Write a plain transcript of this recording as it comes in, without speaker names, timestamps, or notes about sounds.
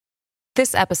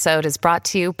This episode is brought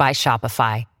to you by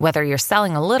Shopify. Whether you're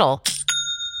selling a little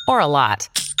or a lot,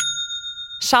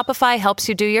 Shopify helps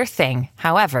you do your thing,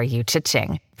 however you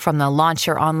cha-ching. From the launch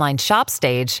your online shop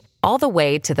stage, all the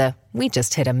way to the we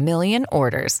just hit 1 million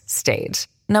orders stage.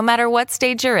 No matter what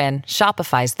stage you're in,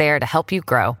 Shopify's there to help you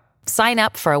grow. Sign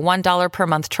up for a $1 per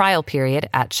month trial period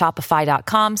at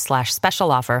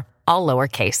shopify.com/special offer, all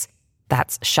lowercase.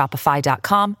 That's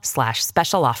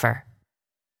shopify.com/special offer.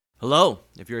 Hello.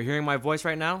 If you're hearing my voice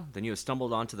right now, then you have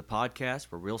stumbled onto the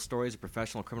podcast where real stories of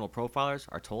professional criminal profilers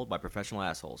are told by professional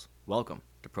assholes. Welcome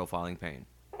to Profiling Pain.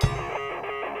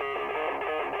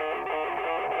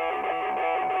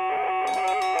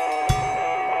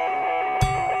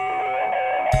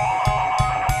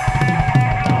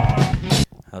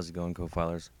 How's it going,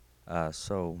 co-filers?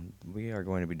 So we are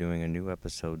going to be doing a new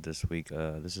episode this week.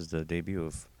 This is the debut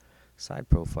of Side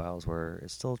Profiles, where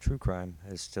it's still true crime.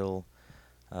 It's still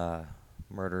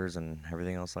murders and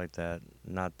everything else like that.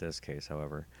 Not this case,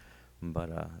 however. But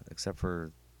except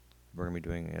for we're going to be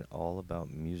doing it all about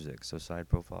music. So Side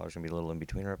Profiles are going to be a little in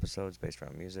between our episodes based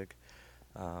around music.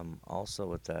 Also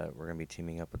with that, we're going to be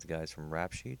teaming up with the guys from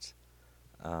Rap Sheets.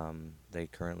 They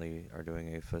currently are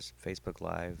doing a Facebook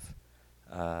Live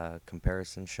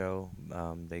comparison show.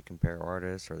 They compare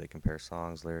artists, or they compare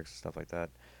songs, lyrics, stuff like that.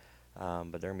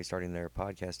 But they're going to be starting their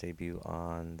podcast debut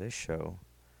on this show.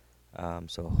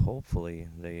 So hopefully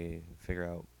they figure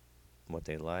out what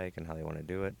they like and how they want to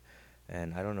do it.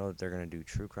 And I don't know that they're going to do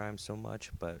true crime so much,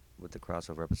 but with the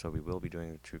crossover episode, we will be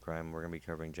doing true crime. We're going to be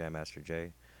covering Jam Master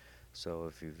Jay. So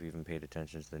if you've even paid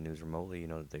attention to the news remotely, you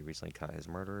know that they recently caught his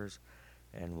murderers.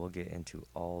 And we'll get into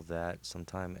all that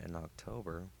sometime in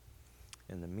October.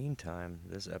 In the meantime,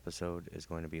 this episode is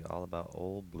going to be all about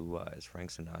Old Blue Eyes,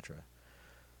 Frank Sinatra.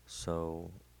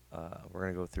 So we're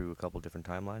going to go through a couple different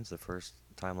timelines. The first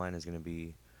timeline is going to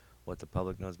be what the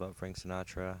public knows about Frank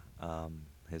Sinatra,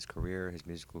 his career, his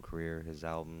musical career, his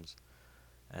albums.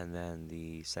 And then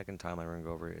the second timeline we're going to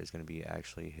go over is going to be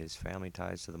actually his family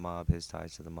ties to the mob, his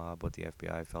ties to the mob, what the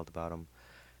FBI felt about him,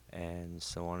 and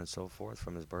so on and so forth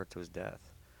from his birth to his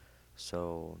death.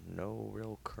 So no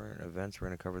real current events. We're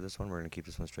going to cover this one. We're going to keep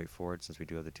this one straightforward since we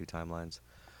do have the two timelines.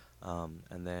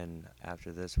 And then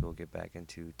after this, we'll get back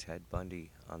into Ted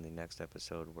Bundy on the next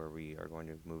episode, where we are going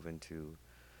to move into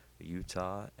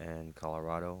Utah and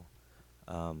Colorado.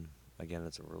 Again,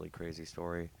 it's a really crazy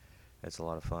story. It's a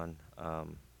lot of fun,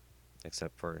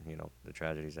 except for, the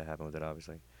tragedies that happen with it,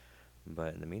 obviously.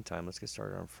 But in the meantime, let's get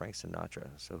started on Frank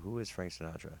Sinatra. So who is Frank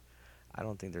Sinatra? I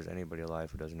don't think there's anybody alive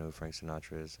who doesn't know who Frank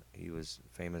Sinatra is. He was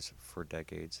famous for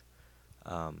decades.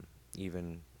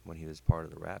 Even when he was part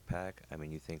of the Rat Pack, I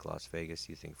mean, you think Las Vegas,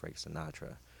 you think Frank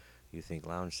Sinatra. You think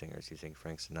lounge singers, you think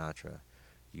Frank Sinatra.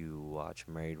 You watch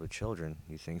Married with Children,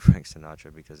 you think Frank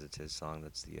Sinatra, because it's his song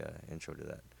that's the intro to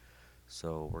that.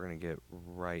 So we're going to get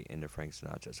right into Frank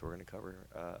Sinatra. So we're going to cover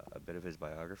a bit of his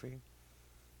biography.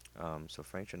 So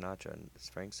Frank Sinatra,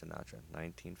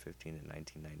 1915 and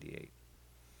 1998.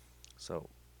 So,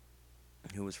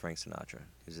 who was Frank Sinatra?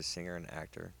 He was a singer and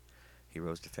actor. He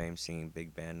rose to fame singing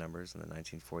big band numbers in the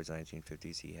 1940s and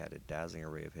 1950s. He had a dazzling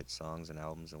array of hit songs and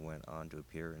albums and went on to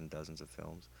appear in dozens of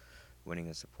films, winning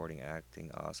a supporting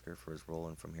acting Oscar for his role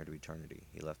in From Here to Eternity.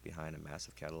 He left behind a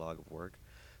massive catalog of work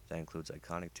that includes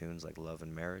iconic tunes like Love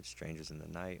and Marriage, Strangers in the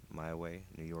Night, My Way,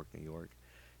 New York, New York.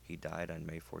 He died on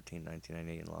May 14,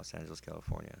 1998 in Los Angeles,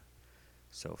 California.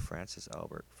 So Francis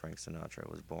Albert Frank Sinatra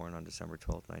was born on December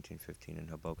 12, 1915 in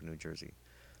Hoboken, New Jersey.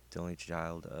 The only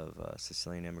child of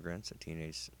Sicilian immigrants, at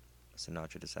teenage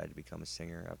Sinatra decided to become a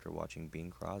singer after watching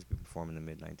Bing Crosby perform in the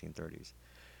mid-1930s.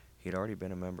 He had already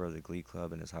been a member of the Glee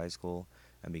Club in his high school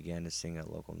and began to sing at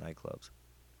local nightclubs.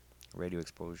 Radio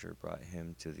exposure brought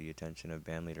him to the attention of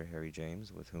bandleader Harry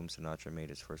James, with whom Sinatra made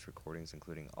his first recordings,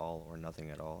 including All or Nothing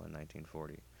at All in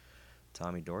 1940.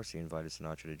 Tommy Dorsey invited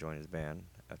Sinatra to join his band.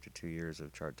 After 2 years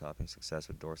of chart-topping success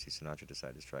with Dorsey, Sinatra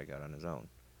decided to strike out on his own.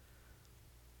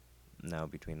 Now,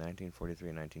 between 1943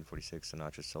 and 1946,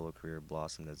 Sinatra's solo career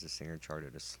blossomed as the singer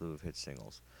charted a slew of hit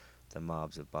singles. The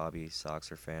mobs of Bobby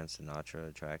Soxer fans Sinatra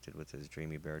attracted with his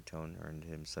dreamy baritone earned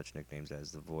him such nicknames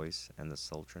as The Voice and the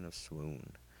Sultan of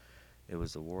Swoon. It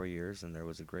was the war years, and there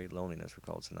was a great loneliness,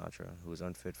 recalled Sinatra, who was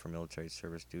unfit for military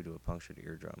service due to a punctured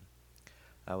eardrum.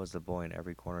 I was the boy in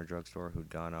every corner drugstore who'd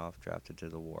gone off, drafted to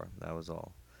the war. That was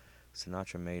all.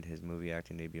 Sinatra made his movie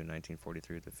acting debut in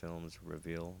 1943 with the films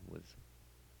Reveal with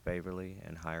Beverly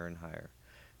and Higher and Higher.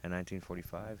 In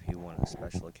 1945, he won a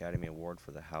Special Academy Award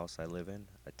for The House I Live In,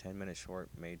 a 10-minute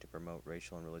short made to promote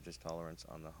racial and religious tolerance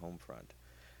on the home front.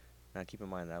 Now, keep in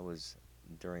mind, that was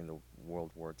during the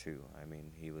World War II. I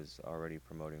mean, he was already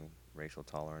promoting racial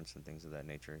tolerance and things of that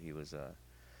nature. He was,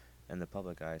 in the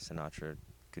public eye, Sinatra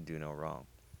could do no wrong.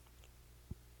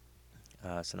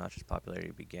 Sinatra's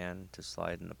popularity began to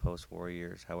slide in the post-war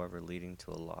years, however, leading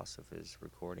to a loss of his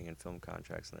recording and film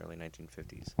contracts in the early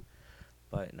 1950s.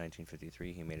 But in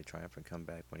 1953, he made a triumphant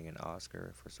comeback, winning an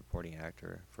Oscar for supporting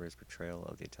actor for his portrayal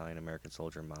of the Italian-American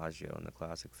soldier Maggio in the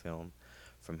classic film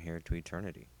From Here to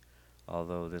Eternity.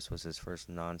 Although this was his first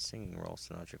non-singing role,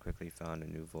 Sinatra quickly found a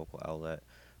new vocal outlet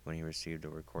when he received a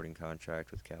recording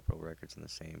contract with Capitol Records in the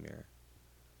same year.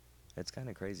 It's kind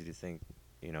of crazy to think,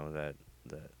 that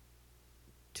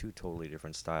two totally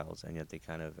different styles, and yet they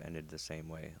kind of ended the same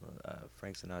way.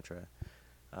 Frank Sinatra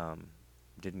um,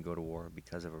 didn't go to war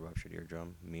because of a ruptured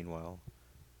eardrum. Meanwhile,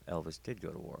 Elvis did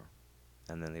go to war,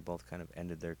 and then they both kind of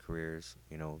ended their careers,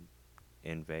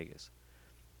 in Vegas.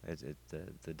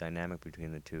 The dynamic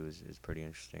between the two is pretty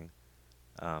interesting,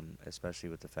 especially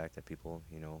with the fact that people,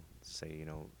 say,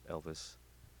 Elvis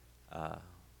uh,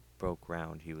 broke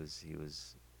ground. He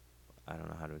was I don't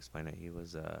know how to explain it. He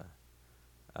was uh,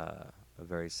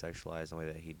 very sexualized in the way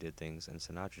that he did things, and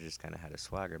Sinatra just kind of had a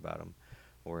swagger about him,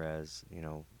 whereas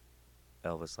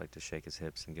Elvis liked to shake his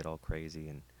hips and get all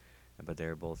crazy, but they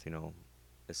were both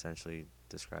essentially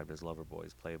described as lover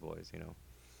boys, playboys.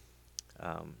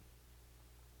 Um,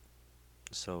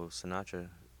 so Sinatra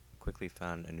quickly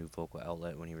found a new vocal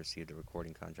outlet when he received a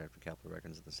recording contract with Capitol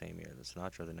Records in the same year. The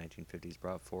Sinatra of the 1950s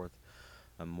brought forth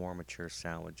a more mature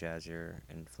sound with jazzier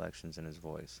inflections in his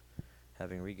voice.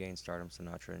 Having regained stardom,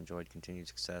 Sinatra enjoyed continued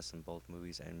success in both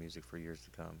movies and music for years to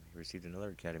come. He received another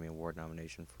Academy Award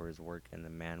nomination for his work in The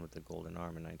Man with the Golden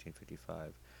Arm in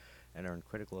 1955, and earned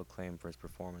critical acclaim for his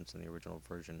performance in the original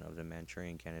version of The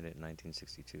Manchurian Candidate in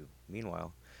 1962.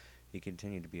 Meanwhile, he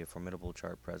continued to be a formidable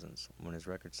chart presence. When his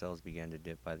record sales began to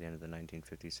dip by the end of the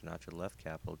 1950s, Sinatra left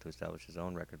Capitol to establish his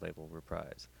own record label,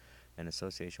 Reprise, in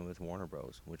association with Warner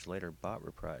Bros., which later bought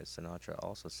Reprise. Sinatra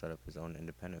also set up his own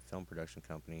independent film production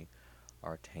company,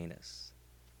 Artanis.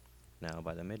 Now,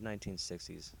 by the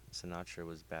mid-1960s, Sinatra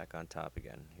was back on top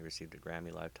again. He received a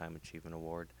Grammy Lifetime Achievement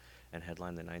Award and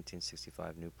headlined the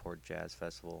 1965 Newport Jazz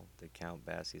Festival, the Count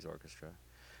Basie's Orchestra.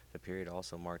 The period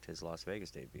also marked his Las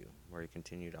Vegas debut, where he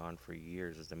continued on for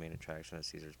years as the main attraction at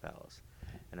Caesars Palace.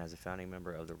 And as a founding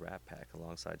member of the Rat Pack,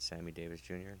 alongside Sammy Davis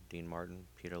Jr., Dean Martin,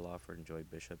 Peter Lawford, and Joy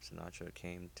Bishop, Sinatra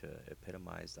came to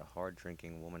epitomize the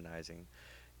hard-drinking, womanizing,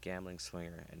 gambling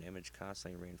swinger, an image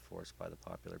constantly reinforced by the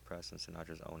popular press and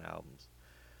Sinatra's own albums.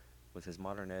 With his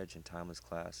modern edge and timeless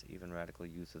class, even radical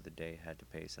youth of the day had to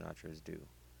pay Sinatra his due.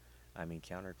 I mean,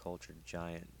 counterculture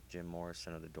giant Jim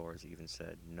Morrison of the Doors even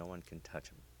said, "No one can touch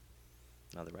him."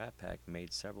 Now, the Rat Pack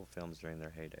made several films during their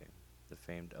heyday. The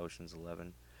famed Ocean's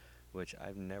 11, which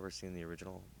I've never seen the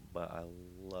original, but I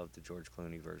love the George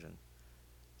Clooney version.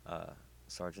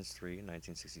 Sergeants 3 in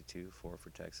 1962, 4 for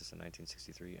Texas in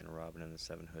 1963, and Robin and the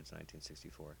Seven Hoods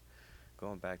 1964.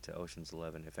 Going back to Ocean's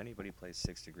 11, if anybody plays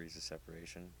 6 Degrees of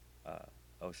Separation,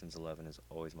 Ocean's 11 is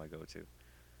always my go-to.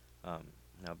 Um,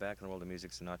 Now, back in the world of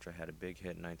music, Sinatra had a big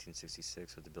hit in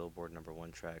 1966 with the Billboard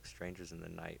 #1 track Strangers in the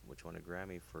Night, which won a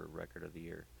Grammy for Record of the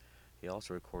Year. He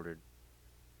also recorded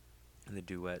the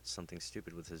duet Something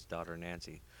Stupid with his daughter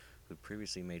Nancy, who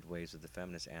previously made waves with the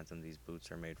feminist anthem These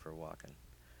Boots Are Made for Walkin'.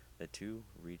 The two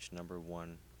reached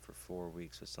 #1 for 4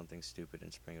 weeks with Something Stupid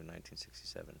in spring of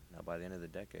 1967. Now, by the end of the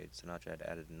decade, Sinatra had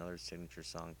added another signature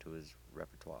song to his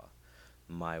repertoire,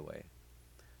 My Way,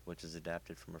 which is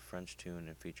adapted from a French tune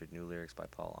and featured new lyrics by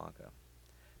Paul Anka.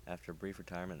 After a brief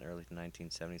retirement in the early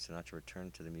 1970s, Sinatra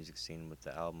returned to the music scene with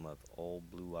the album of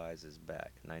Old Blue Eyes Is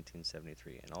Back,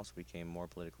 1973, and also became more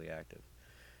politically active.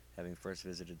 Having first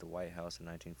visited the White House in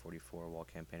 1944 while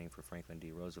campaigning for Franklin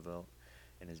D. Roosevelt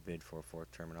in his bid for a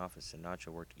fourth term in office, Sinatra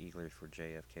worked eagerly for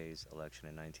JFK's election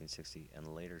in 1960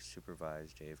 and later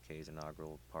supervised JFK's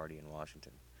inaugural party in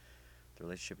Washington. The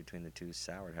relationship between the two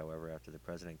soured, however, after the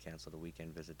president canceled a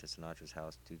weekend visit to Sinatra's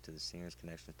house due to the singer's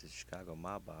connection to Chicago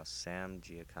mob boss Sam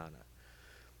Giancana.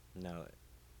 Now,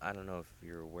 I don't know if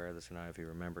you're aware of this or not, if you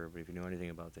remember, but if you know anything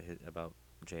about about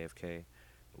JFK,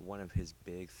 one of his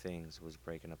big things was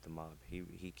breaking up the mob.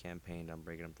 He campaigned on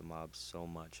breaking up the mob so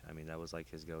much. I mean, that was like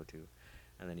his go-to.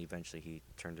 And then eventually he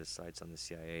turned his sights on the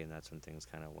CIA, and that's when things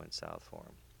kind of went south for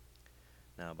him.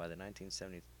 Now, by the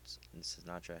 1970s,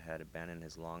 Sinatra had abandoned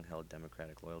his long-held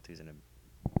Democratic loyalties and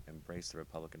embraced the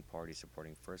Republican Party,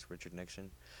 supporting first Richard Nixon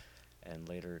and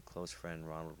later close friend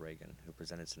Ronald Reagan, who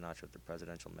presented Sinatra with the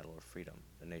Presidential Medal of Freedom,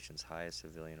 the nation's highest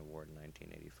civilian award in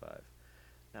 1985.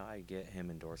 Now, I get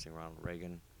him endorsing Ronald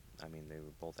Reagan. I mean, they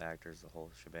were both actors, the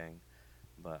whole shebang.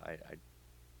 But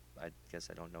I guess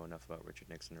I don't know enough about Richard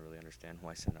Nixon to really understand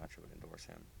why Sinatra would endorse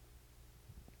him.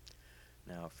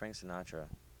 Now, Frank Sinatra,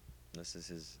 this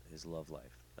is his love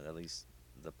life, at least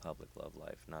the public love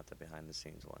life, not the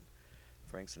behind-the-scenes one.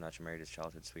 Frank Sinatra married his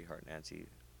childhood sweetheart, Nancy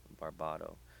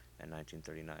Barbado, in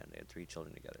 1939. They had 3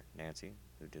 children together. Nancy,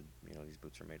 who did, These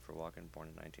Boots Are Made for Walking, born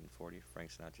in 1940,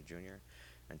 Frank Sinatra Jr.,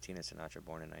 and Tina Sinatra,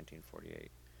 born in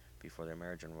 1948, before their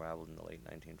marriage unraveled in the late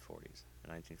 1940s.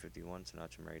 In 1951,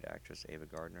 Sinatra married actress Ava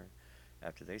Gardner.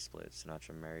 After they split,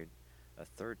 Sinatra married a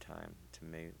third time to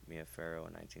Mia Farrow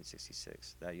in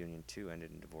 1966. That union, too,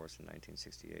 ended in divorce in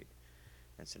 1968.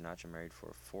 And Sinatra married for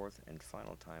a fourth and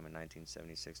final time in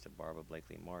 1976 to Barbara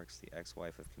Blakely Marx, the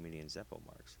ex-wife of comedian Zeppo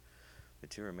Marx. The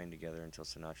two remained together until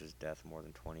Sinatra's death more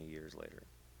than 20 years later.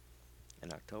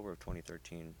 In October of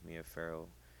 2013, Mia Farrow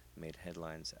made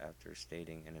headlines after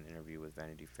stating in an interview with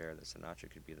Vanity Fair that Sinatra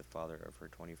could be the father of her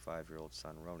 25-year-old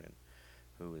son Ronan,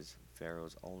 who is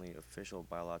Farrow's only official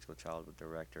biological child with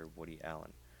director Woody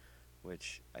Allen,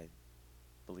 which I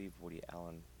believe Woody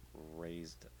Allen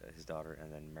raised his daughter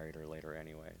and then married her later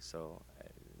anyway, so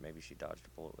maybe she dodged a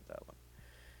bullet with that one.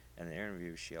 In the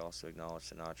interview, she also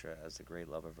acknowledged Sinatra as the great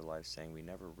love of her life, saying, "We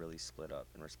never really split up."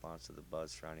 In response to the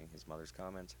buzz surrounding his mother's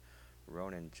comments,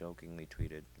 Ronan jokingly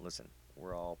tweeted, "Listen,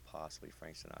 we're all possibly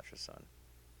Frank Sinatra's son."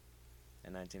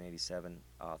 In 1987,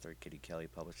 author Kitty Kelly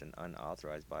published an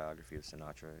unauthorized biography of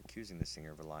Sinatra, accusing the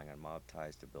singer of relying on mob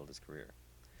ties to build his career.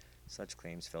 Such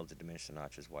claims failed to diminish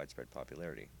Sinatra's widespread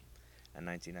popularity. In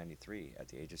 1993, at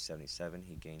the age of 77,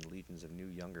 he gained legions of new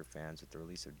younger fans with the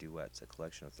release of Duets, a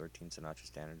collection of 13 Sinatra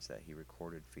standards that he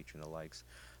recorded featuring the likes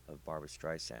of Barbra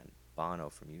Streisand, Bono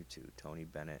from U2, Tony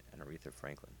Bennett, and Aretha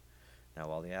Franklin. Now,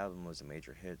 while the album was a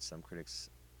major hit, some critics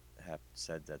have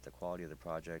said that the quality of the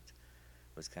project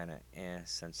was kind of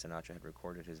since Sinatra had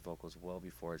recorded his vocals well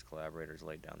before his collaborators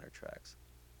laid down their tracks.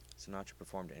 Sinatra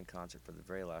performed in concert for the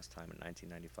very last time in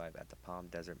 1995 at the Palm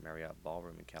Desert Marriott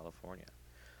Ballroom in California.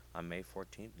 On May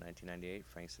 14, 1998,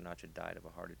 Frank Sinatra died of a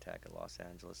heart attack at Los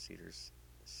Angeles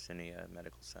Cedars-Sinai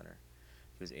Medical Center.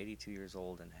 He was 82 years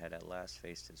old and had at last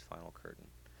faced his final curtain.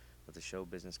 With a show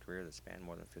business career that spanned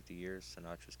more than 50 years,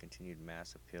 Sinatra's continued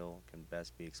mass appeal can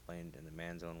best be explained in the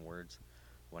man's own words,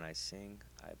 "When I sing,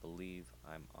 I believe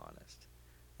I'm honest."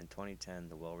 In 2010,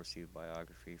 the well-received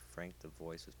biography Frank the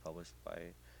Voice was published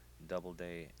by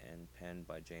Doubleday and penned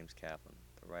by James Kaplan.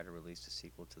 The writer released a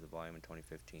sequel to the volume in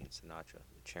 2015, Sinatra,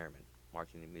 the Chairman,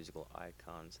 marking the musical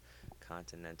icon's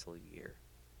continental year.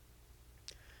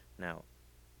 Now,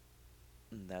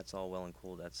 that's all well and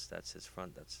cool. That's his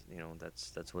front.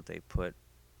 That's what they put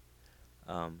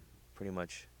pretty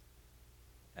much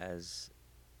as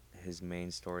his main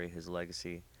story, his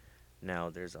legacy. Now,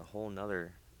 there's a whole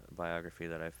nother biography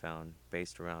that I found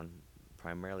based around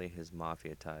primarily his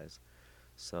mafia ties.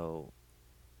 So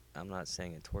I'm not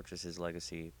saying it tortures his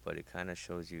legacy, but it kind of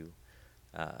shows you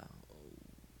uh,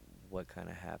 what kind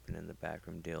of happened in the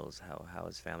backroom deals, how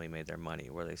his family made their money,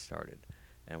 where they started.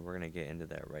 And we're going to get into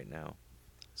that right now.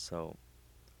 So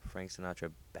Frank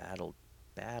Sinatra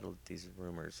battled these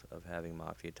rumors of having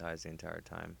mafia ties the entire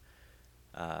time.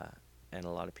 And a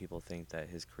lot of people think that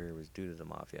his career was due to the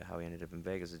mafia. How he ended up in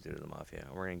Vegas is due to the mafia.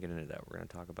 And we're going to get into that. We're going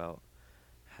to talk about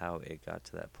how it got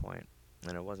to that point.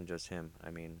 And it wasn't just him.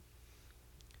 I mean,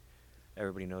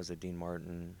 everybody knows that Dean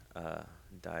Martin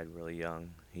died really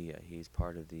young. He's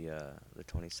part of the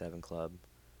 27 Club.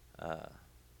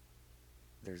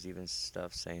 There's even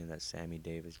stuff saying that Sammy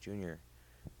Davis Jr.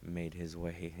 made his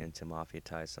way into mafia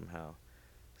ties somehow.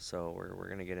 So we're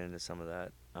gonna get into some of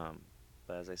that.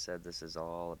 But as I said, this is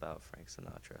all about Frank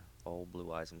Sinatra, old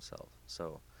Blue Eyes himself.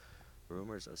 So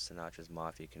rumors of Sinatra's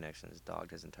mafia connections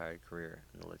dogged his entire career,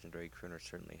 and the legendary crooner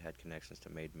certainly had connections to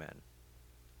made men.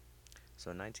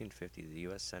 So in 1950, the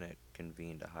U.S. Senate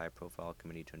convened a high-profile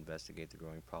committee to investigate the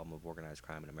growing problem of organized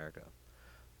crime in America,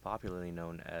 popularly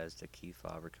known as the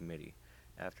Kefauver Committee,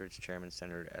 after its chairman,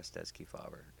 Senator Estes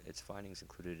Kefauver. Its findings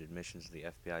included admissions of the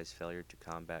FBI's failure to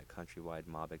combat countrywide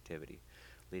mob activity,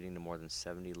 leading to more than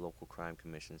 70 local crime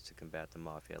commissions to combat the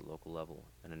mafia at local level,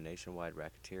 and a nationwide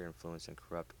Racketeer Influence and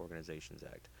Corrupt Organizations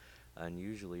Act.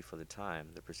 Unusually for the time,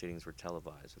 the proceedings were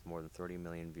televised, with more than 30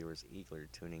 million viewers eagerly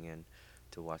tuning in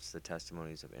to watch the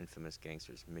testimonies of infamous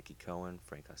gangsters Mickey Cohen,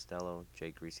 Frank Costello,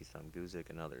 Jay Greasy Thumb Guzik,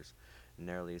 and others.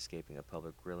 Narrowly escaping a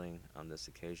public grilling on this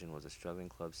occasion was a struggling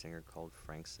club singer called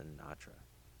Frank Sinatra.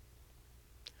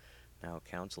 Now,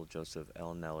 counsel Joseph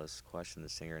L. Nellis questioned the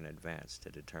singer in advance to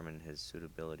determine his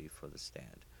suitability for the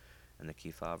stand, and the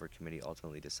Kefauver Committee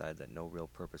ultimately decided that no real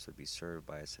purpose would be served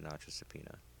by a Sinatra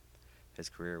subpoena. His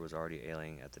career was already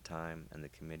ailing at the time, and the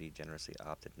committee generously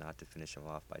opted not to finish him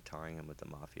off by tarring him with the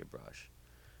mafia brush.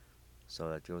 So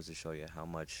that goes to show you how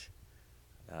much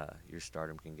your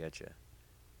stardom can get you.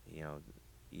 You know,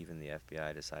 even the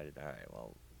FBI decided, all right,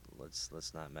 well,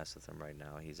 let's not mess with him right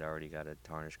now. He's already got a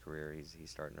tarnished career.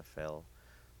 He's starting to fail.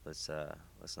 Let's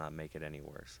not make it any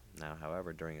worse. Now,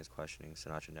 however, during his questioning,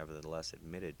 Sinatra nevertheless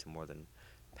admitted to more than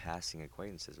passing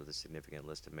acquaintances with a significant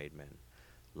list of made men: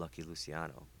 Lucky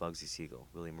Luciano, Bugsy Siegel,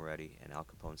 Willie Moretti, and Al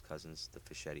Capone's cousins, the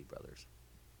Fischetti brothers.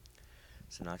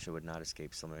 Sinatra would not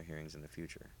escape similar hearings in the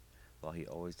future. While he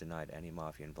always denied any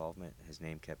mafia involvement, his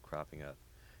name kept cropping up.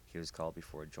 He was called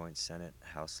before a joint Senate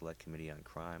House Select Committee on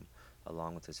Crime,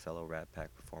 along with his fellow Rat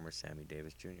Pack performer Sammy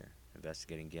Davis Jr.,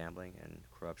 investigating gambling and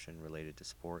corruption related to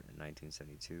sport in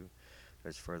 1972.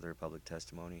 There's further public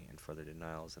testimony and further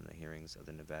denials in the hearings of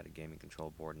the Nevada Gaming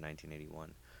Control Board in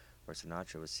 1981, where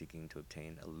Sinatra was seeking to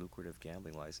obtain a lucrative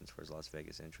gambling license for his Las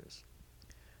Vegas interests.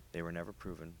 They were never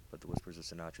proven, but the whispers of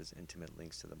Sinatra's intimate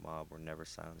links to the mob were never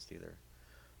silenced either.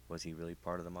 Was he really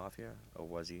part of the mafia, or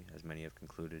was he, as many have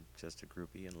concluded, just a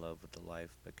groupie in love with the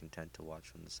life but content to watch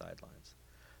from the sidelines?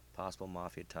 Possible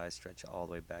mafia ties stretch all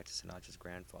the way back to Sinatra's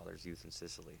grandfather's youth in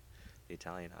Sicily, the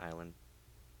Italian island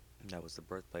that was the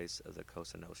birthplace of the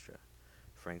Cosa Nostra.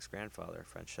 Frank's grandfather,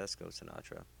 Francesco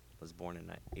Sinatra, was born in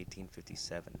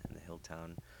 1857 in the hill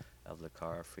town of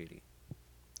Leccara Fredi,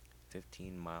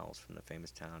 15 miles from the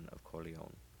famous town of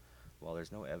Corleone. While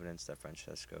there's no evidence that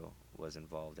Francesco was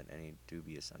involved in any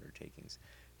dubious undertakings,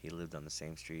 he lived on the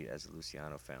same street as the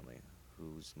Luciano family,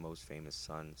 whose most famous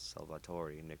son,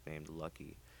 Salvatore, nicknamed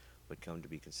Lucky, would come to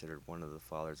be considered one of the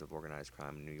fathers of organized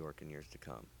crime in New York in years to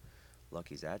come.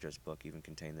 Lucky's address book even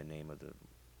contained the name of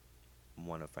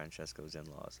one of Francesco's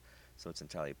in-laws, so it's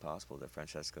entirely possible that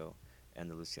Francesco and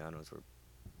the Lucianos were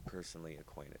personally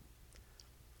acquainted.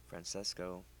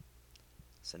 Francesco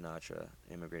Sinatra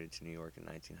immigrated to New York in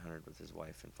 1900 with his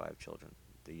wife and 5 children.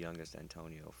 The youngest,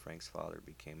 Antonio, Frank's father,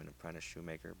 became an apprentice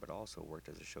shoemaker but also worked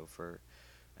as a chauffeur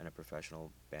and a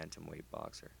professional bantamweight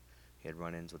boxer. He had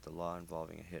run-ins with the law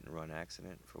involving a hit-and-run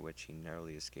accident for which he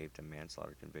narrowly escaped a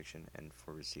manslaughter conviction and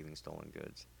for receiving stolen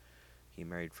goods. He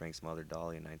married Frank's mother,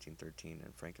 Dolly, in 1913,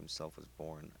 and Frank himself was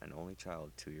born, an only child,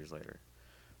 2 years later.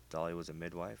 Dolly was a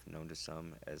midwife, known to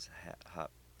some as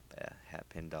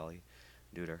Hatpin Dolly,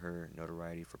 due to her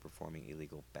notoriety for performing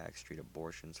illegal backstreet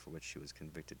abortions for which she was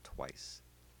convicted twice.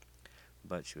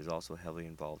 But she was also heavily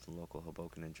involved in local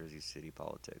Hoboken and Jersey City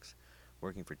politics,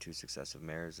 working for 2 successive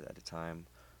mayors at a time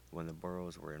when the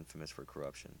boroughs were infamous for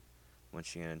corruption. When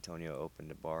she and Antonio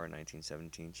opened a bar in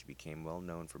 1917, she became well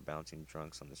known for bouncing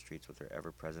drunks on the streets with her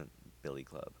ever-present Billy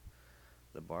Club.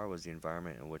 The bar was the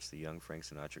environment in which the young Frank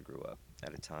Sinatra grew up,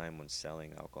 at a time when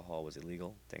selling alcohol was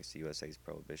illegal, thanks to USA's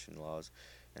prohibition laws,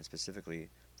 and specifically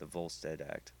the Volstead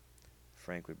Act.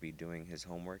 Frank would be doing his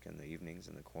homework in the evenings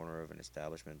in the corner of an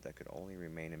establishment that could only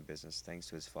remain in business thanks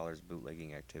to his father's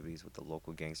bootlegging activities with the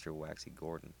local gangster Waxy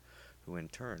Gordon, who in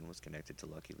turn was connected to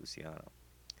Lucky Luciano.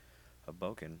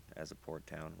 Hoboken, as a port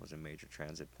town, was a major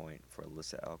transit point for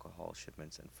illicit alcohol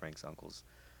shipments, and Frank's uncles,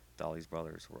 Dolly's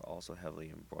brothers, were also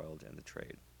heavily embroiled in the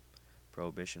trade.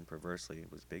 Prohibition, perversely,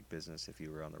 was big business if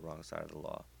you were on the wrong side of the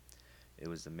law. It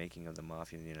was the making of the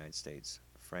mafia in the United States.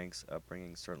 Frank's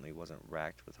upbringing certainly wasn't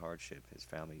racked with hardship. His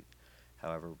family,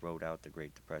 however, rode out the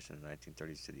Great Depression in the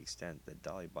 1930s to the extent that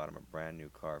Dolly bought him a brand new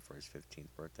car for his 15th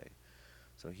birthday.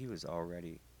 So he was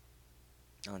already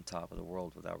on top of the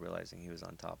world without realizing he was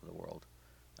on top of the world.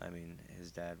 I mean,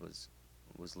 his dad was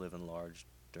living large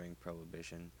during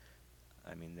Prohibition.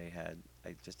 I mean,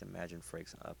 I just imagine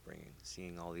Frank's upbringing,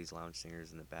 seeing all these lounge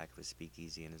singers in the back of a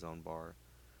speakeasy in his own bar.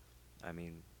 I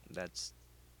mean, that's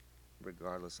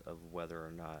regardless of whether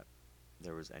or not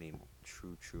there was any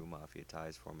true mafia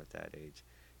ties for him at that age.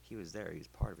 He was there. He was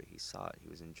part of it. He saw it. He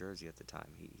was in Jersey at the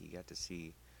time. He got to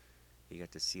see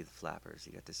the Flappers.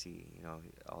 He got to see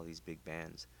all these big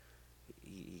bands.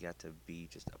 He got to be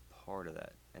just a part of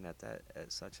that. And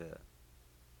at such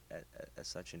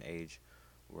an age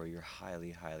where you're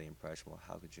highly impressionable,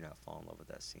 how could you not fall in love with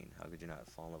that scene? How could you not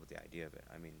fall in love with the idea of it?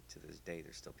 I mean, to this day,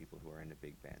 there's still people who are into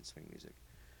big band swing music.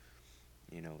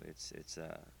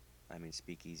 I mean,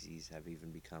 speakeasies have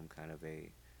even become kind of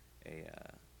a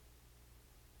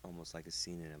almost like a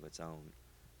scene in of its own,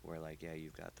 where like, yeah,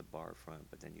 you've got the bar front,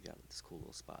 but then you got this cool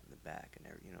little spot in the back, and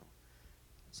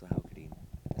so how could he,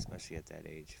 especially at that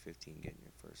age, 15, getting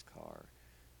your first car?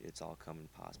 It's all coming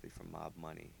possibly from mob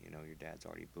money. Your dad's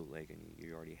already bootlegging.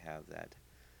 You already have that.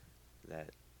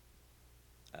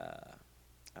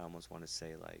 I almost want to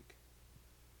say like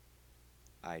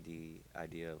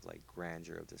idea of like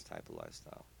grandeur of this type of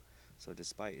lifestyle. So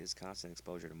despite his constant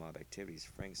exposure to mob activities,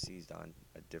 Frank seized on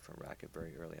a different racket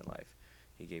very early in life.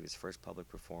 He gave his first public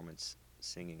performance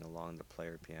singing along the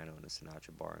player piano in a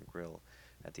Sinatra bar and grill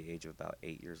at the age of about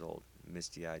 8 years old.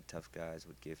 Misty-eyed tough guys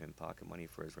would give him pocket money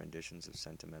for his renditions of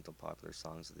sentimental popular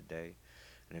songs of the day,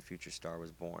 and a future star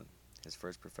was born. His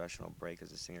first professional break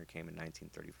as a singer came in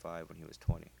 1935 when he was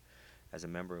 20. As a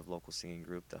member of local singing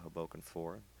group the Hoboken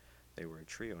Four, they were a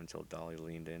trio until Dolly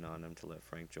leaned in on him to let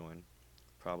Frank join,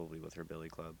 probably with her billy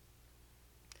club.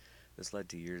 This led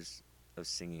to years of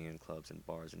singing in clubs and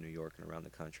bars in New York and around the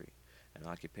country, an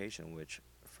occupation in which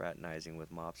fraternizing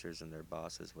with mobsters and their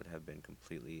bosses would have been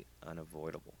completely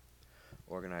unavoidable.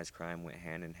 Organized crime went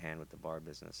hand in hand with the bar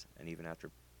business, and even after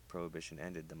Prohibition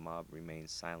ended, the mob remained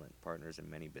silent partners in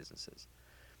many businesses.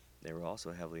 They were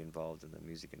also heavily involved in the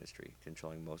music industry,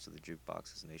 controlling most of the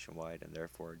jukeboxes nationwide and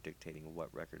therefore dictating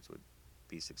what records would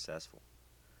be successful.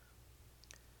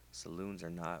 Saloons are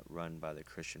not run by the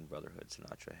Christian Brotherhood,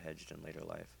 Sinatra hedged in later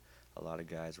life. A lot of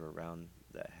guys were around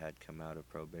that had come out of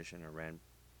Prohibition or ran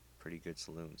pretty good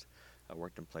saloons. I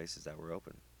worked in places that were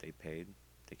open. They paid,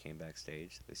 they came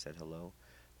backstage, they said hello,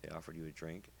 they offered you a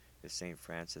drink. If St.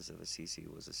 Francis of Assisi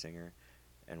was a singer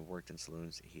and worked in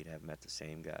saloons, he'd have met the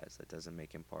same guys. That doesn't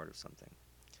make him part of something.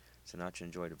 Sinatra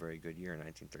enjoyed a very good year in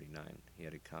 1939. He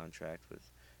had a contract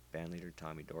with bandleader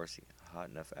Tommy Dorsey, a hot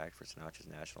enough act for Sinatra's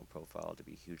national profile to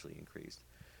be hugely increased.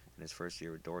 In his first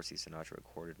year with Dorsey, Sinatra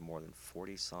recorded more than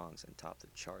 40 songs and topped the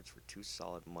charts for 2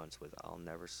 solid months with I'll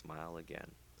Never Smile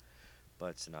Again.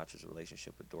 But Sinatra's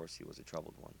relationship with Dorsey was a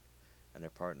troubled one, and their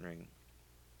partying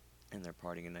in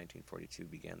 1942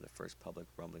 began the first public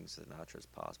rumblings of Sinatra's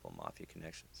possible mafia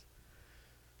connections.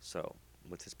 So,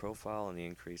 with his profile and the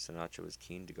increase, Sinatra was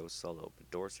keen to go solo, but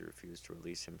Dorsey refused to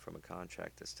release him from a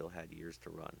contract that still had years to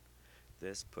run.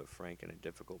 This put Frank in a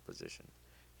difficult position.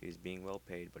 He was being well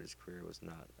paid, but his career was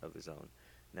not of his own.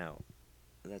 Now,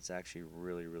 that's actually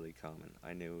really, really common.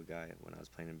 I knew a guy when I was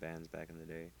playing in bands back in the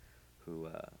day who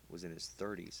was in his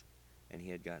 30s, and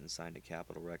he had gotten signed to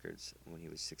Capitol Records when he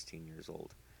was 16 years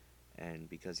old. And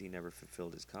because he never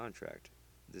fulfilled his contract,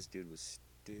 this dude was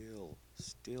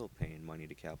still paying money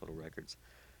to Capitol Records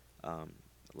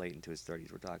late into his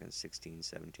 30s. We're talking 16,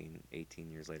 17,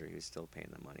 18 years later, he was still paying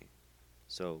them money.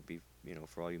 So,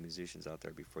 for all you musicians out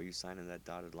there, before you sign in that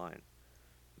dotted line,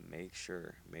 make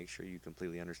sure you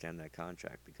completely understand that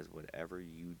contract, because whatever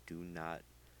you do not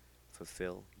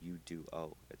fulfill, you do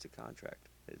owe. It's a contract.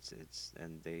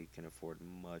 And they can afford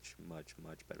much, much,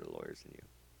 much better lawyers than you.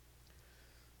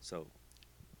 So,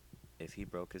 if he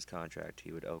broke his contract,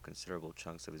 he would owe considerable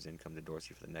chunks of his income to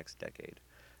Dorsey for the next decade,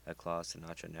 a clause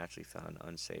Sinatra naturally found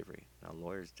unsavory. Now,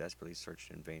 lawyers desperately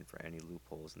searched in vain for any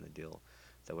loopholes in the deal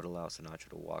that would allow Sinatra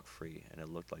to walk free, and it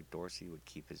looked like Dorsey would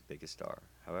keep his biggest star.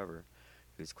 However,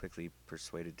 he was quickly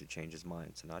persuaded to change his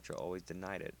mind. Sinatra always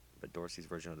denied it, but Dorsey's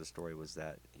version of the story was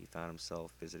that he found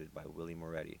himself visited by Willie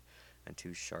Moretti and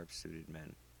two sharp-suited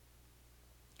men.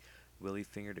 Willie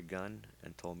fingered a gun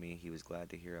and told me he was glad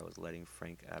to hear I was letting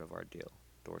Frank out of our deal.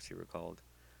 Dorsey recalled.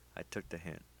 I took the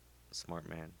hint. Smart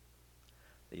man.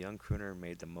 The young crooner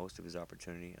made the most of his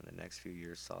opportunity, and the next few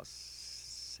years saw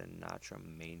Sinatra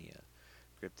mania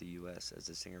grip the U.S. as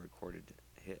the singer recorded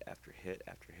hit after hit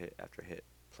after hit after hit,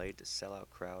 played to sell-out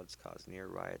crowds, caused near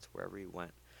riots wherever he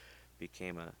went,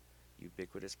 became a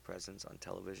ubiquitous presence on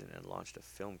television, and launched a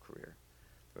film career.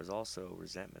 There was also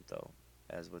resentment, though.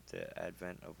 As with the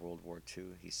advent of World War II,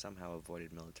 he somehow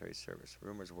avoided military service.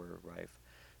 Rumors were rife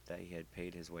that he had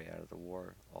paid his way out of the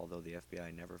war, although the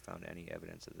FBI never found any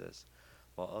evidence of this,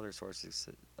 while other sources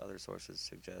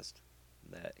suggest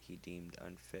that he deemed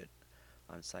unfit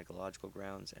on psychological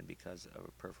grounds and because of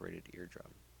a perforated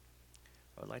eardrum.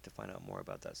 I would like to find out more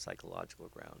about that psychological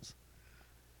grounds.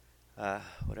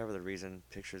 Whatever the reason,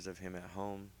 pictures of him at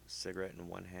home, a cigarette in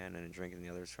one hand and a drink in the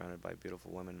other, surrounded by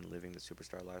beautiful women and living the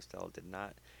superstar lifestyle, did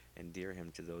not endear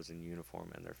him to those in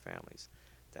uniform and their families.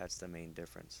 That's the main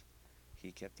difference.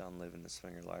 He kept on living the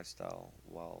swinger lifestyle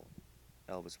while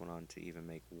Elvis went on to even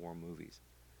make war movies.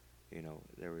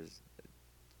 There was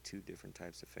two different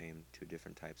types of fame, two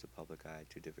different types of public eye,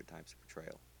 two different types of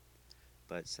portrayal.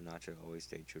 But Sinatra always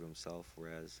stayed true to himself,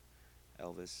 whereas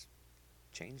Elvis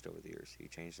changed over the years. He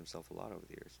changed himself a lot over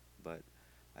the years. But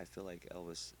I feel like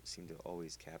Elvis seemed to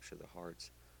always capture the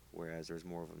hearts, whereas there was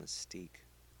more of a mystique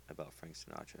about Frank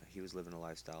Sinatra. He was living a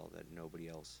lifestyle that nobody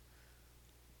else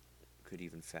could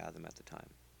even fathom at the time.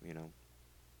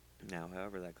 Now,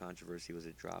 however, that controversy was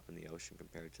a drop in the ocean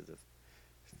compared to the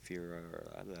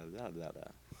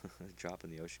drop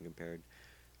in the ocean compared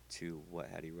to what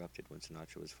had erupted when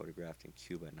Sinatra was photographed in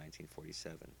Cuba in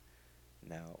 1947.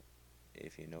 Now,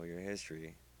 if you know your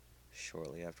history,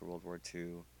 shortly after World War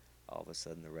II, all of a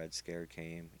sudden the Red Scare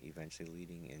came, eventually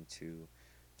leading into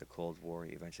the Cold War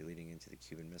eventually leading into the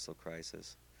Cuban Missile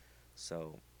Crisis.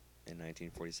 So, in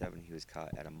 1947, he was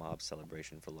caught at a mob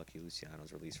celebration for Lucky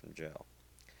Luciano's release from jail.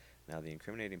 Now, the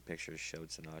incriminating pictures showed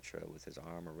Sinatra with his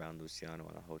arm around Luciano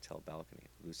on a hotel balcony,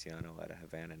 Luciano at a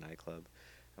Havana nightclub,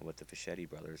 and with the Fischetti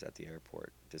brothers at the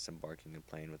airport, disembarking the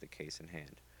plane with a case in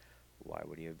hand. Why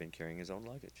would he have been carrying his own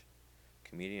luggage?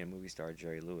 Comedian and movie star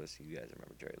Jerry Lewis, you guys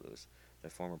remember Jerry Lewis, the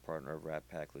former partner of Rat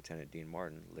Pack Lieutenant Dean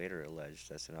Martin, later alleged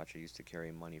that Sinatra used to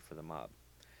carry money for the mob.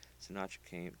 Sinatra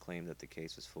claimed that the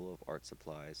case was full of art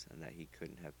supplies and that he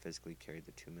couldn't have physically carried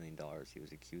the $2 million he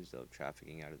was accused of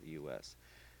trafficking out of the U.S.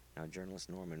 Now, journalist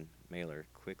Norman Mailer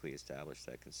quickly established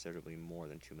that considerably more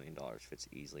than $2 million fits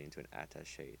easily into an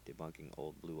attaché, debunking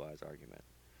old Blue Eyes' argument.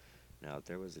 Now, if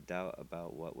there was a doubt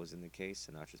about what was in the case,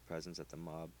 Sinatra's presence at the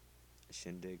mob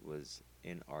shindig was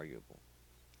inarguable.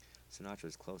 Sinatra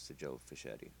was close to Joe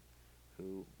Fischetti,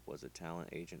 who was a talent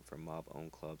agent for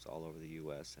mob-owned clubs all over the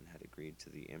U.S. and had agreed to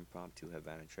the impromptu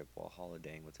Havana trip while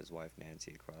holidaying with his wife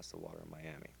Nancy across the water in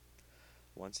Miami.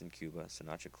 Once in Cuba,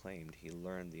 Sinatra claimed he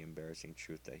learned the embarrassing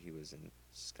truth that he was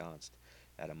ensconced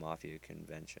at a mafia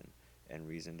convention and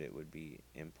reasoned it would be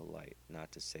impolite,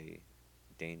 not to say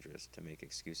dangerous, to make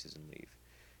excuses and leave.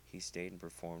 He stayed and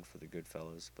performed for the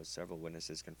Goodfellas, but several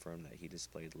witnesses confirmed that he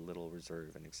displayed little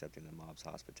reserve in accepting the mob's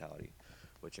hospitality,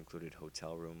 which included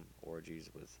hotel room orgies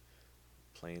with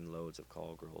plane loads of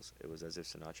call girls. It was as if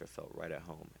Sinatra felt right at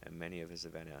home, and many of his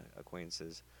Havana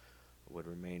acquaintances would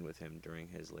remain with him during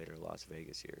his later Las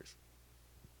Vegas years.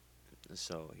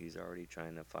 So he's already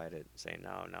trying to fight it, saying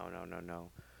no, no, no, no, no.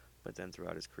 But then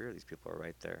throughout his career, these people are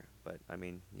right there. But, I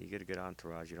mean, you get a good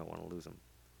entourage, you don't want to lose them.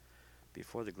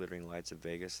 Before the glittering lights of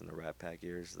Vegas and the Rat Pack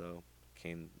years, though,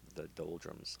 came the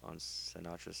doldrums on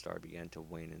Sinatra's star began to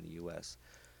wane in the U.S.,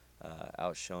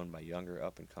 outshone by younger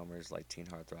up-and-comers like teen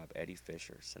heartthrob Eddie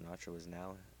Fisher. Sinatra was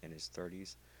now in his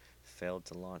 30s, failed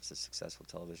to launch the successful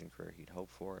television career he'd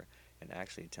hoped for, and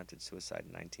actually attempted suicide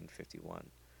in 1951.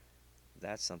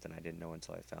 That's something I didn't know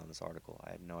until I found this article.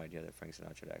 I had no idea that Frank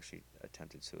Sinatra had actually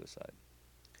attempted suicide.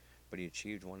 But he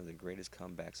achieved one of the greatest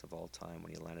comebacks of all time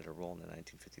when he landed a role in the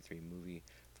 1953 movie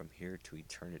From Here to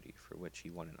Eternity, for which he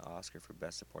won an Oscar for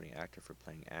Best Supporting Actor for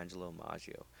playing Angelo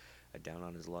Maggio, a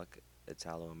down-on-his-luck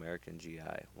Italo-American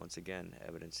GI. Once again,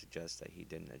 evidence suggests that he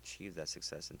didn't achieve that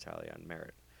success entirely on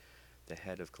merit. The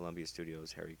head of Columbia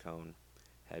Studios, Harry Cohn,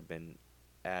 had been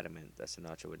adamant that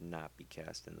Sinatra would not be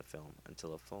cast in the film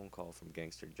until a phone call from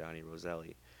gangster Johnny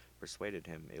Roselli persuaded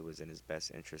him it was in his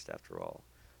best interest after all.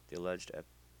 The alleged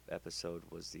episode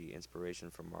was the inspiration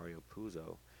for Mario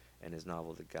Puzo and his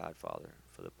novel The Godfather,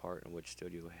 for the part in which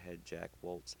studio head Jack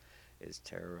Woltz is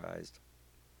terrorized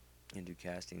into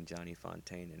casting Johnny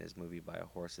Fontaine in his movie by a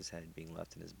horse's head being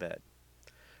left in his bed.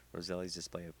 Roselli's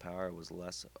display of power was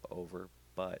less over,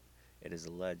 but it is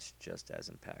alleged just as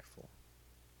impactful.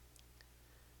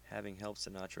 Having helped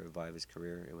Sinatra revive his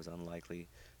career, it was unlikely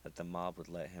that the mob would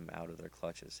let him out of their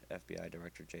clutches. FBI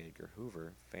Director J. Edgar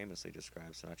Hoover famously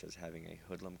described Sinatra as having a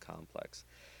hoodlum complex,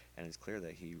 and it's clear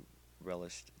that he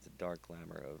relished the dark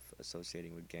glamour of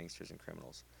associating with gangsters and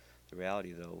criminals. The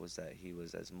reality, though, was that he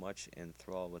was as much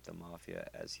enthralled with the mafia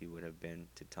as he would have been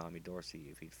to Tommy Dorsey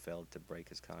if he'd failed to break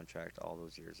his contract all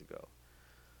those years ago.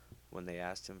 When they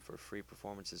asked him for free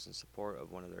performances in support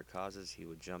of one of their causes, he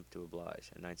would jump to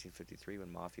oblige. In 1953,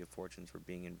 when mafia fortunes were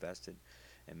being invested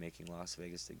and making Las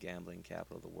Vegas the gambling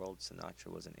capital of the world,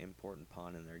 Sinatra was an important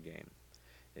pawn in their game.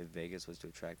 If Vegas was to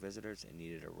attract visitors, it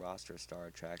needed a roster of star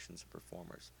attractions and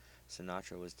performers.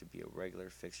 Sinatra was to be a regular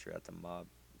fixture at the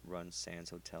mob-run Sands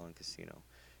Hotel and Casino,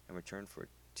 in return for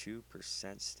a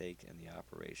 2% stake in the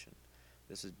operation.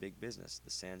 This was big business. The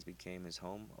Sands became his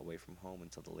home, away from home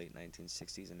until the late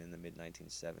 1960s and in the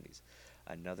mid-1970s.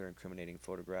 Another incriminating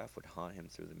photograph would haunt him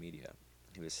through the media.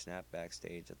 He was snapped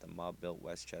backstage at the mob-built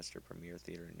Westchester Premier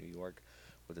Theater in New York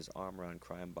with his arm around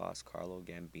crime boss Carlo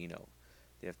Gambino.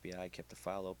 The FBI kept the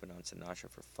file open on Sinatra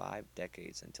for 5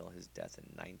 decades until his death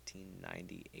in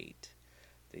 1998.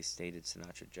 They stated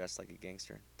Sinatra dressed like a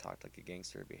gangster, talked like a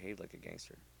gangster, behaved like a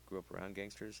gangster, grew up around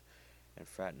gangsters, and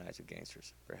fraternized with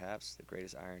gangsters. Perhaps the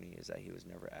greatest irony is that he was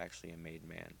never actually a made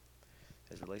man.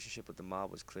 His relationship with the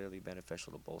mob was clearly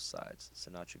beneficial to both sides.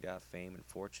 Sinatra got fame and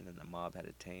fortune, and the mob had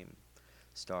a tame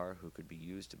star who could be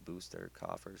used to boost their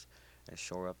coffers and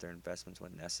shore up their investments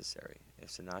when necessary. If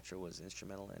Sinatra was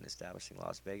instrumental in establishing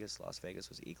Las Vegas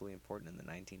was equally important in the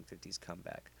 1950s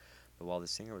comeback. But while the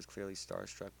singer was clearly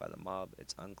starstruck by the mob,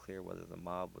 it's unclear whether the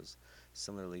mob was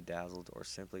similarly dazzled or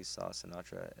simply saw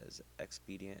Sinatra as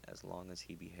expedient as long as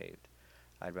he behaved.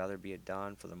 "I'd rather be a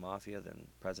Don for the Mafia than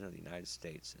President of the United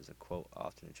States," is a quote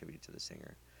often attributed to the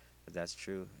singer. if that's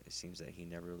true, it seems that he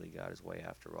never really got his way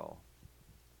after all.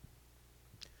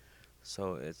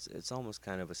 So it's almost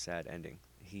kind of a sad ending.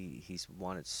 He's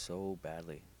wanted so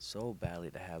badly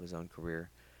to have his own career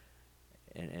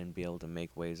and be able to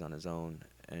make waves on his own,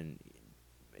 and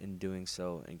in doing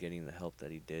so and getting the help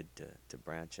that he did to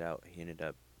branch out, he ended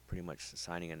up pretty much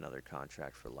signing another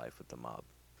contract for life with the mob.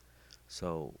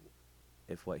 So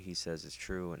if what he says is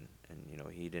true, and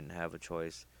he didn't have a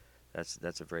choice,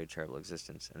 that's a very terrible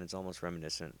existence, and it's almost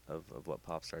reminiscent of what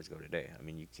pop stars go today. I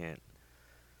mean, you can't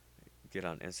get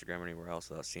on Instagram or anywhere else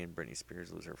without seeing Britney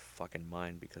Spears lose her fucking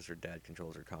mind because her dad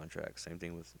controls her contract. Same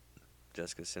thing with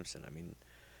Jessica Simpson. I mean,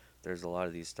 there's a lot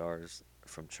of these stars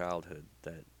from childhood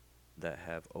that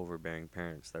have overbearing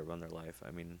parents that run their life.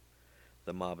 I mean,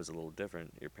 the mob is a little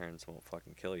different. Your parents won't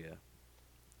fucking kill you.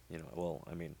 Well,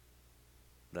 I mean,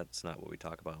 that's not what we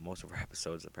talk about in most of our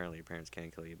episodes. Apparently, your parents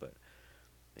can kill you, but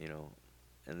you know,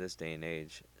 in this day and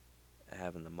age,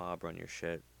 having the mob run your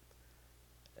shit,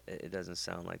 it doesn't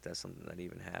sound like that's something that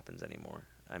even happens anymore.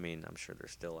 I mean, I'm sure they're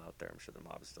still out there. I'm sure the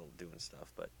mob is still doing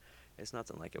stuff, but it's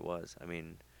nothing like it was. I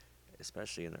mean,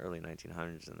 especially in the early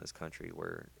 1900s in this country,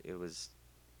 where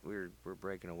we're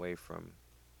breaking away from.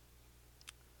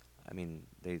 I mean,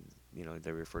 they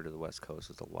refer to the West Coast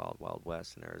as the Wild Wild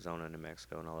West in Arizona and New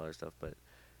Mexico and all that other stuff, but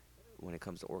when it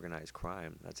comes to organized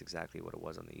crime, that's exactly what it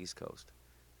was on the East Coast.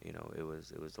 It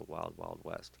was the Wild Wild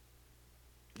West.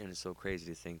 And it's so crazy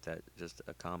to think that just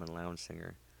a common lounge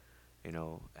singer,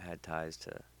 had ties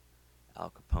to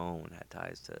Al Capone, had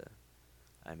ties to,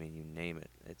 I mean, you name it.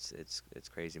 It's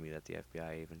crazy to me that the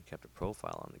FBI even kept a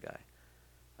profile on the guy.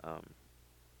 Um,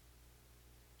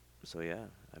 so yeah,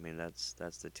 I mean that's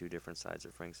the two different sides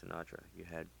of Frank Sinatra. You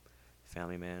had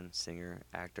family man, singer,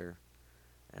 actor,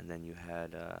 and then you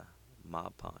had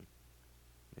mob pawn.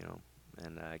 You know,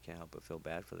 and I can't help but feel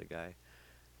bad for the guy.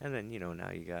 And then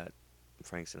now you got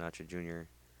Frank Sinatra Jr.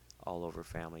 all over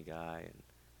Family Guy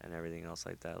and everything else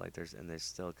like that. Like there's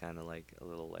still kind of like a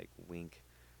little like wink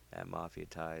at mafia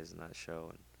ties in that show,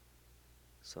 and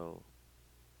so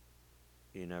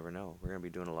you never know. We're gonna be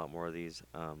doing a lot more of these.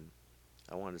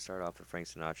 I wanted to start off with Frank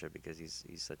Sinatra because he's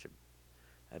such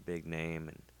a big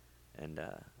name, and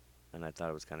I thought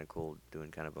it was kind of cool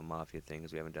doing kind of a mafia thing,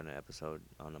 because we haven't done an episode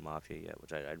on the mafia yet,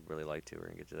 which I'd really like to. We're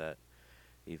gonna get to that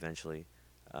eventually.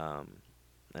 Um,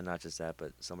 and not just that,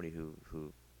 but somebody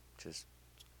who just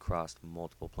crossed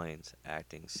multiple planes: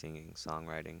 acting, singing,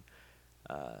 songwriting,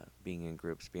 being in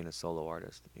groups, being a solo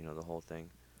artist. The whole thing.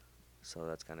 So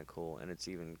that's kind of cool, and it's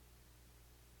even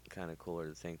kind of cooler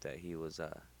to think that he was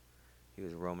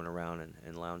roaming around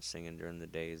and lounge singing during the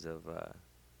days of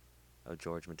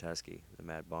George Metesky, the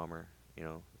Mad Bomber.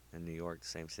 In New York, the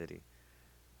same city.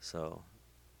 So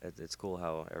it's cool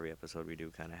how every episode we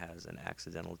do kind of has an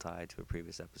accidental tie to a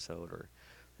previous episode, or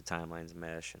the timelines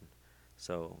mesh. And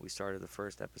so we started the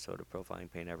first episode of Profiling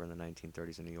Pain Ever in the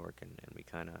 1930s in New York, and we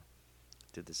kind of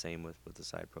did the same with the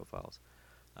side profiles.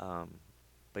 Um,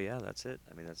 but yeah, that's it.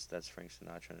 I mean, that's Frank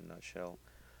Sinatra in a nutshell.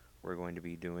 We're going to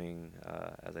be doing,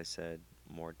 as I said,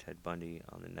 more Ted Bundy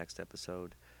on the next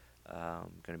episode.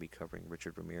 Going to be covering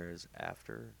Richard Ramirez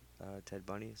after Ted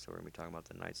Bundy, so we're going to be talking about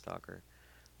the Night Stalker.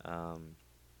 Um,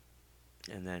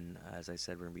 and then, as I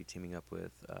said, we're going to be teaming up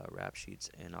with Rap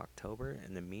Sheets in October.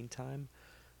 In the meantime,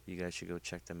 you guys should go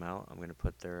check them out. I'm going to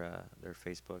put their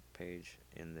Facebook page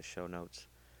in the show notes.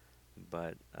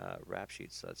 But Rap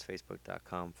Sheets, so that's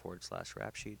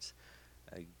facebook.com/Rap Sheets.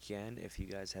 Again, if you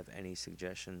guys have any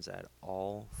suggestions at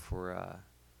all for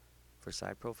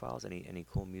side profiles, any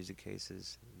cool music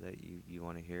cases that you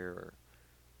want to hear,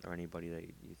 or anybody that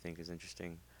you think is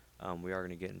interesting, we are going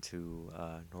to get into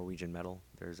Norwegian metal.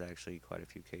 There's actually quite a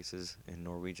few cases in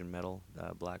Norwegian metal,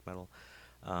 black metal.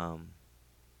 Um,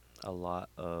 a lot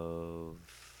of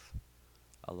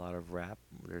rap.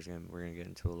 We're gonna get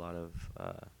into a lot of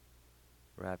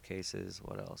rap cases.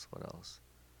 What else? What else?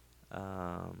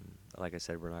 Like I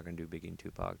said, we're not gonna do Biggie and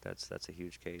Tupac. That's a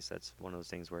huge case. That's one of those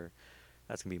things where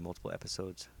that's gonna be multiple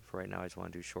episodes. For right now, I just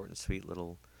want to do short and sweet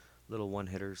little one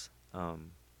hitters.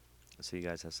 So you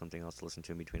guys have something else to listen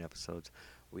to in between episodes.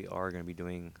 We are gonna be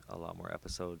doing a lot more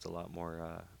episodes, a lot more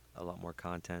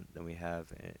content than we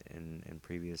have in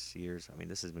previous years. I mean,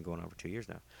 this has been going on for 2 years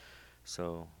now.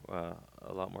 So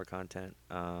a lot more content.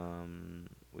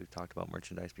 We've talked about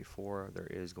merchandise before. There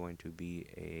is going to be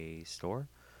a store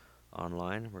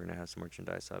online. We're going to have some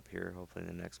merchandise up here hopefully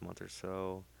in the next month or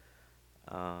so.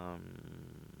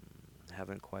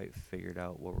 Haven't quite figured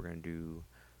out what we're going to do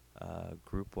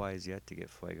group-wise yet to get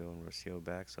Fuego and Rocio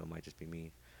back, so it might just be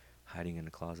me hiding in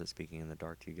the closet speaking in the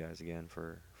dark to you guys again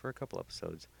for a couple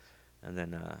episodes. And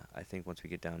then I think once we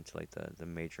get down to like the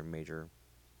major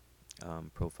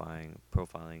profiling,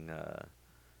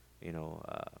 you know,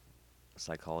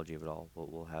 psychology of it all.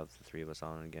 We'll have the three of us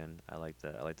on again. I like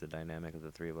the dynamic of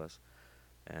the three of us,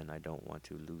 and I don't want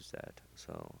to lose that.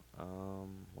 So,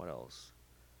 what else?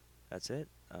 That's it.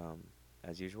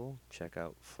 As usual, check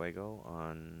out Fuego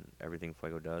on everything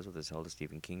Fuego does with his Zelda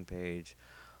Stephen King page,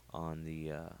 on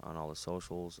all the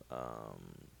socials.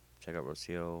 Check out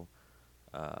Rocio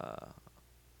uh,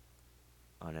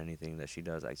 on anything that she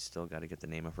does. I still got to get the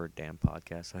name of her damn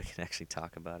podcast so I can actually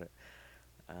talk about it.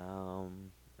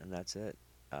 And that's it.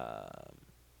 Um,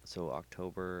 so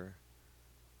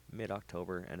mid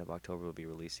October, end of October, we'll be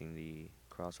releasing the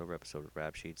crossover episode of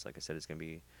Rap Sheets. Like I said, it's gonna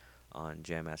be on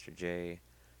Jam Master Jay.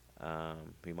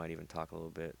 We might even talk a little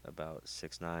bit about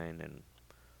 6ix9ine and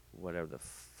whatever the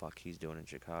fuck he's doing in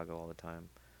Chicago all the time.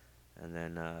 And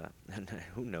then, and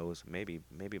who knows? Maybe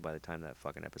by the time that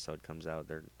fucking episode comes out,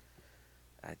 God,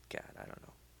 I don't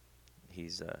know.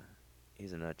 He's uh,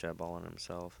 he's a nut job all on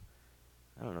himself.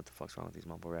 I don't know what the fuck's wrong with these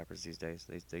mumble rappers these days.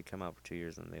 They come out for 2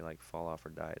 years and they like fall off or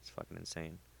die. It's fucking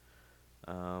insane.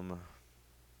 Um,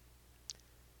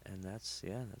 and that's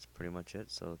pretty much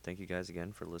it. So thank you guys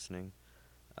again for listening.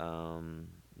 Um,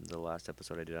 the last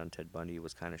episode I did on Ted Bundy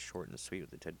was kind of short and sweet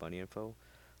with the Ted Bundy info.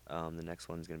 The next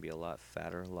one's gonna be a lot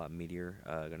fatter, a lot meatier.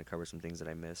 Gonna cover some things that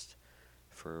I missed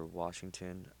for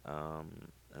Washington.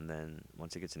 And then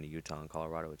once it gets into Utah and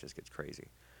Colorado, it just gets crazy.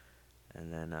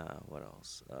 And then what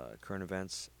else? Current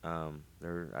events. I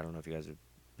don't know if you guys have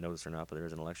noticed or not, but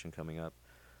there's an election coming up.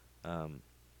 Um,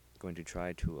 Going to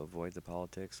try to avoid the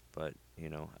politics, but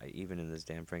even in this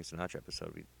damn Frank Sinatra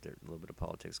episode, a little bit of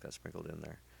politics got sprinkled in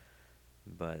there.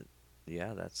 But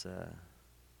yeah, that's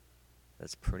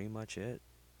pretty much it.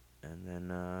 And then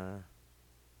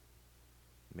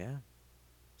yeah,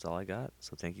 that's all I got.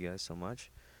 So thank you guys so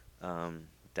much.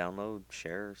 Download,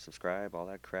 share, subscribe, all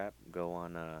that crap. Go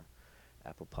on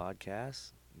Apple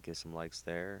Podcasts, get some likes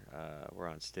there. We're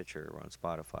on Stitcher, we're on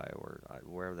Spotify,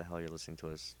 wherever the hell you're listening to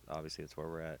us. Obviously, that's where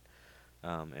we're at.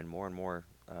 And more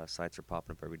sites are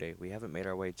popping up every day. We haven't made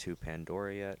our way to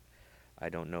Pandora yet. I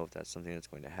don't know if that's something that's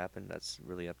going to happen. That's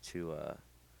really up to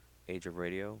Age of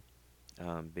Radio.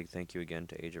 Big thank you again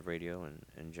to Age of Radio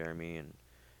and Jeremy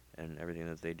and everything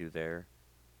that they do there.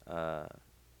 Uh,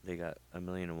 they got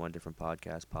 1,000,001 different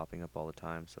podcasts popping up all the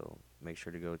time, so make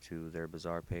sure to go to their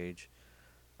Bazaar page.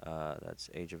 That's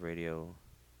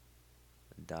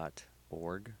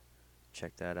ageofradio.org.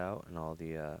 Check that out and all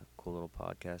the cool little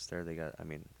podcasts there. They got,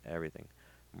 everything.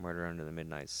 Murder Under the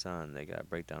Midnight Sun. They got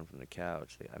Breakdown from the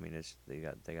Couch. They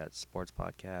got sports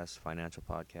podcasts, financial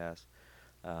podcasts.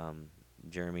 Um,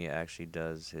 Jeremy actually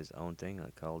does his own thing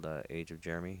called Age of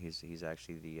Jeremy. He's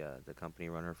actually the company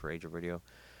runner for Age of Radio,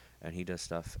 and he does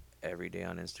stuff every day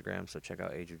on Instagram. So check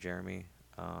out Age of Jeremy.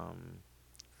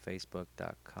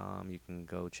 Facebook.com. You can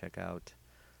go check out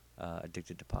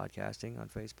Addicted to Podcasting on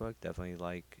Facebook. Definitely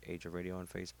like Age of Radio on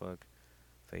Facebook.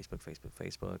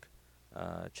 Facebook.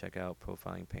 Check out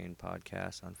Profiling Pain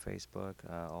Podcast on Facebook.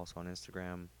 Also on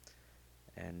Instagram.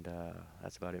 And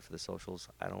that's about it for the socials.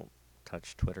 I don't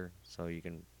touch Twitter, so you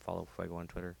can follow Fuego on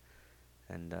Twitter.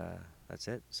 And that's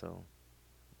it. So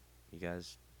you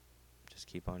guys just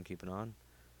keep on keeping on.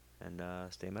 And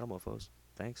stay metal, mofos.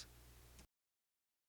 Thanks.